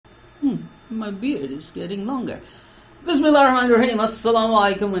My beard is getting longer. Bismillahirrahmanirrahim, assalamu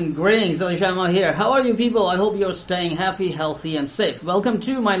alaikum and greetings, Alishama here. How are you people? I hope you're staying happy, healthy and safe. Welcome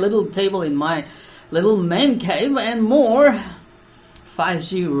to my little table in my little man cave and more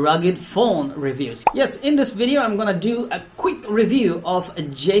 5G rugged phone reviews. Yes, in this video I'm gonna do a quick review of a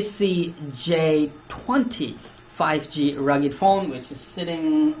Jesy J20 5G rugged phone, which is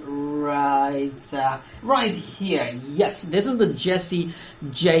sitting right here. Yes, this is the Jesy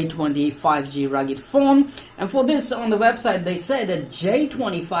J20 5G rugged phone, and for this on the website they say that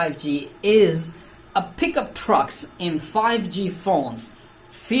J20 5G is a pickup trucks in 5G phones,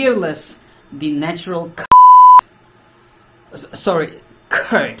 fearless, the natural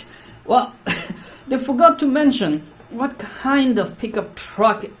Kurt. Well, they forgot to mention what kind of pickup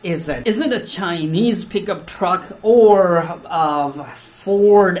truck is it? Is it a Chinese pickup truck or a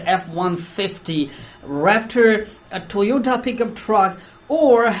Ford F-150 Raptor, a Toyota pickup truck,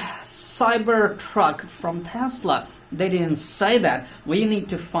 or Cyber truck from Tesla? They didn't say that. We need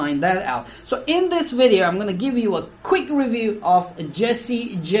to find that out. So in this video, I'm going to give you a quick review of a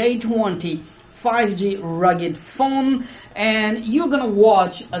Jesy J20 5G rugged phone, and you're going to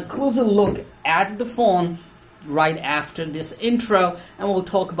watch a closer look at the phone right after this intro, and we'll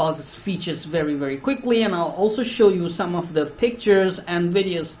talk about its features very quickly, and I'll also show you some of the pictures and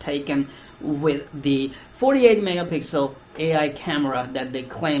videos taken with the 48 megapixel AI camera that they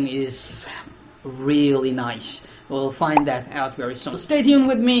claim is really nice. We'll find that out very soon. So stay tuned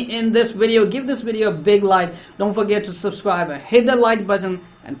with me in this video. Give this video a big like. Don't forget to subscribe and hit the like button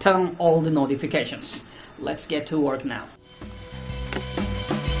and turn on all the notifications. Let's get to work now.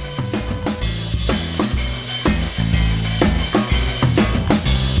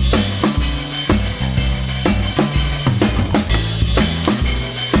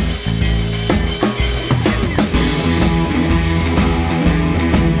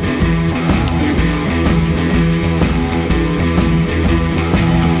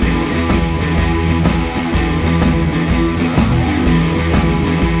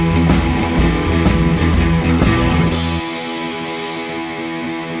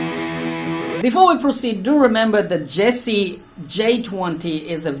 Before we proceed, do remember that Jesy J20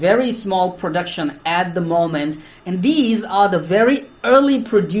 is a very small production at the moment, and these are the very early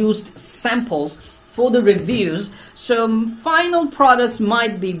produced samples for the reviews, so final products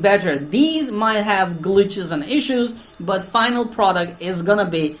might be better. These might have glitches and issues, but final product is gonna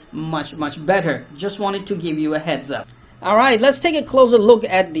be much better. Just wanted to give you a heads up. Alright, let's take a closer look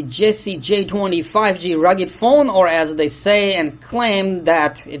at the Jesy J20 5G rugged phone, or as they say and claim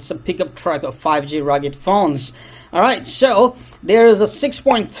that it's a pickup truck of 5G rugged phones. Alright, so there is a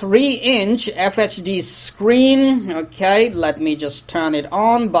 6.3-inch FHD screen. Okay, let me just turn it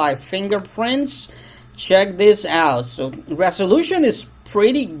on by fingerprints. Check this out. So resolution is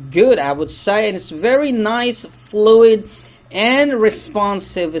pretty good, I would say, and it's very nice, fluid and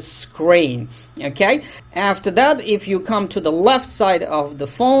responsive screen. Okay, after that, if you come to the left side of the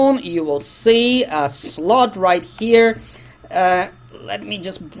phone, you will see a slot right here. Let me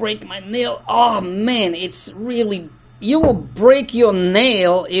just break my nail. Oh man, it's really, you will break your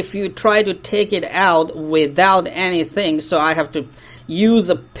nail if you try to take it out without anything, so I have to use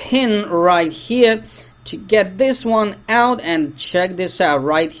a pin right here to get this one out. And check this out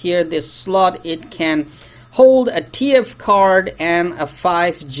right here, this slot, it can hold a TF card and a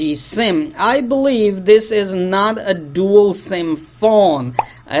 5G SIM. I believe this is not a dual SIM phone,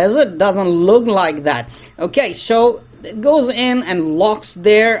 as it doesn't look like that. Okay, so it goes in and locks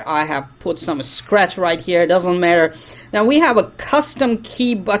there. I have put some scratch right here, doesn't matter. Now we have a custom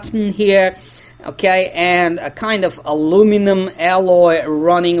key button here, okay, and a kind of aluminum alloy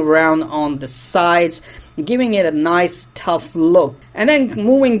running around on the sides, giving it a nice tough look. And then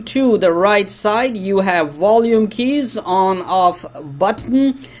moving to the right side, you have volume keys, on off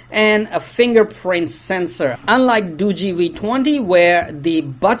button, and a fingerprint sensor. Unlike Doogee V20 where the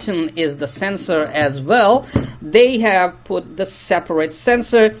button is the sensor as well, they have put the separate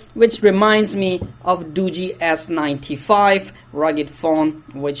sensor, which reminds me of Doogee S95 rugged phone,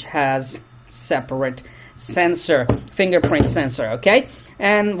 which has separate sensor, fingerprint sensor. Okay,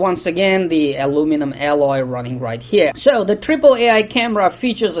 and once again the aluminum alloy running right here. So the triple AI camera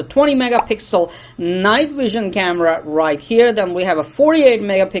features a 20 megapixel night vision camera right here. Then we have a 48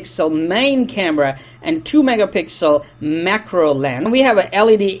 megapixel main camera and 2 megapixel macro lens. We have a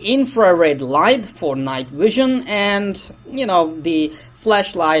LED infrared light for night vision, and you know, the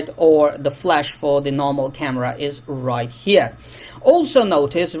flashlight or the flash for the normal camera is right here. Also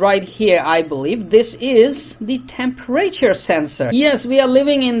notice right here, I believe this is the temperature sensor. Yes, we are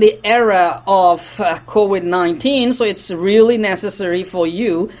living in the era of COVID-19, so it's really necessary for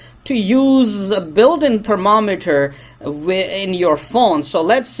you to use a built-in thermometer in your phone. So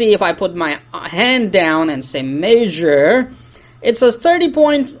let's see if I put my hand down and say measure. It says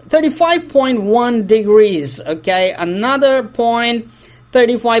 35.1 degrees, okay? Another point,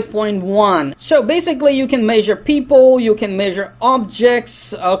 35.1. So basically you can measure people, you can measure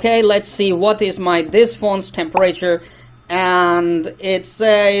objects, okay? Let's see what is this phone's temperature, and it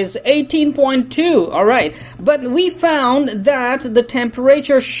says 18.2. all right, but we found that the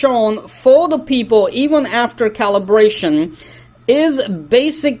temperature shown for the people even after calibration is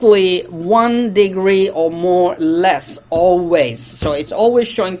basically 1 degree or more less always. So it's always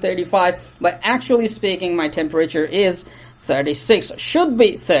showing 35, but actually speaking my temperature is 36, should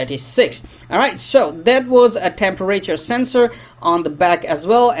be 36. All right, so that was a temperature sensor on the back as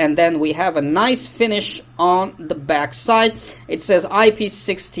well, and then we have a nice finish on the back side. It says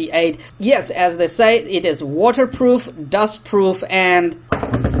IP68. Yes, as they say, it is waterproof, dustproof, and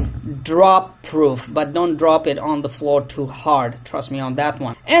drop proof, but don't drop it on the floor too hard, trust me on that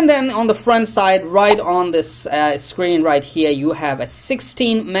one. And then on the front side, right on this screen right here, you have a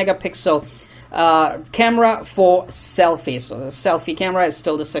 16 megapixel camera for selfies. So the selfie camera is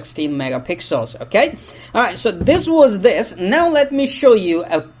still the 16 megapixels, okay? All right, so this was this. Now let me show you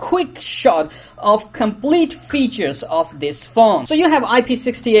a quick shot of complete features of this phone. So you have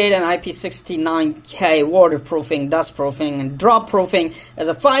IP68 and IP69K waterproofing, dustproofing, and drop proofing as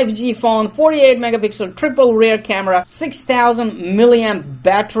a 5G phone, 48 megapixel triple rear camera, 6000 milliamp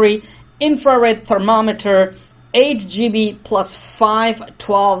battery, infrared thermometer, 8 GB plus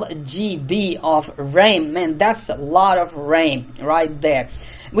 512 GB of RAM. Man, that's a lot of RAM right there.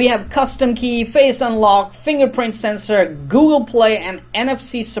 We have custom key, face unlock, fingerprint sensor, Google Play and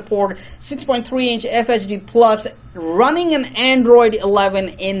NFC support, 6.3-inch FHD plus, running an Android 11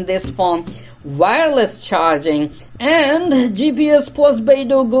 in this phone, wireless charging, and GPS plus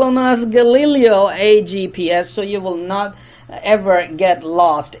Beidou, GLONASS, Galileo AGPS, so you will not ever get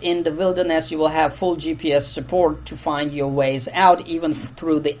lost in the wilderness. You will have full GPS support to find your ways out, even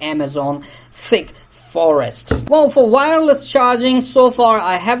through the Amazon thick forest. Well, for wireless charging, so far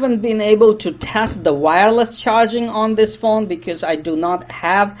I haven't been able to test the wireless charging on this phone because I do not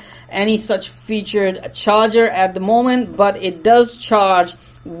have any such featured charger at the moment, but it does charge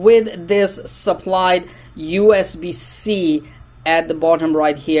with this supplied USB-C at the bottom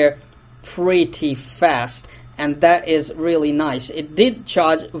right here pretty fast. And that is really nice. It did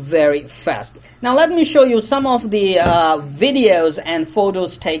charge very fast. Now let me show you some of the videos and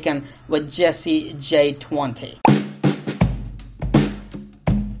photos taken with Jesy J20.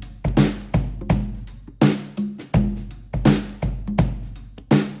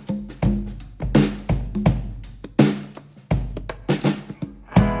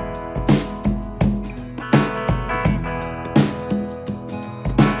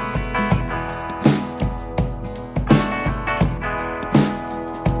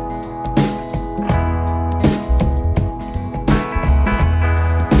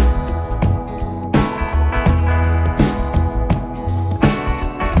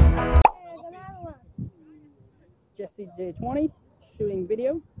 Jesy J20 shooting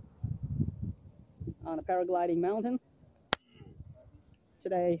video on a paragliding mountain.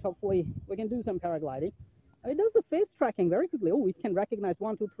 Today, hopefully, we can do some paragliding. It does the face tracking very quickly. Oh, it can recognize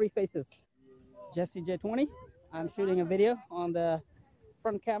 1, 2, 3 faces. Jesy J20. I'm shooting a video on the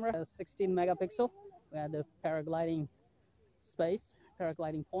front camera, 16 megapixel. We have the paragliding space,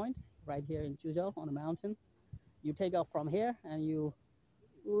 paragliding point right here in Chuzhou on a mountain. You take off from here and you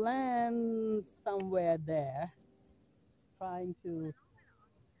land somewhere there. Trying to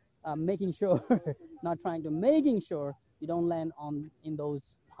making sure you don't land in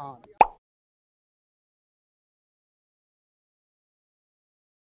those ponds.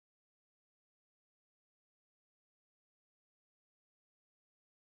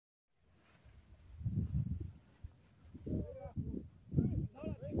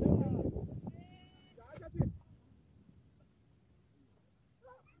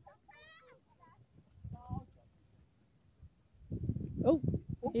 Oh,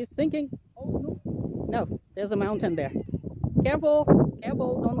 he's sinking. Oh, no. No, there's a mountain there. Careful,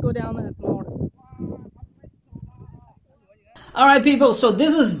 careful, don't go down that more. Alright people, so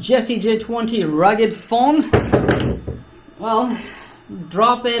this is Jesy J20 rugged phone. Well,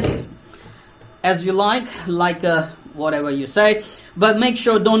 drop it as you like whatever you say, but make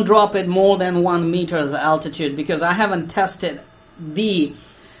sure don't drop it more than 1 meter's altitude, because I haven't tested the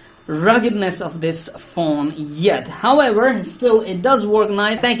ruggedness of this phone yet. However, still it does work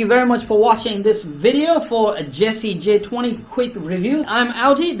nice. Thank you very much for watching this video for a Jesy J20 quick review. I'm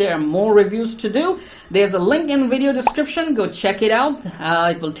outie. There are more reviews to do. There's a link in the video description. Go check it out.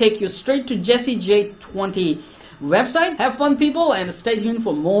 It will take you straight to Jesy J20 website. Have fun, people, and stay tuned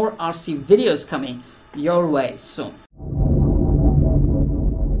for more RC videos coming your way soon.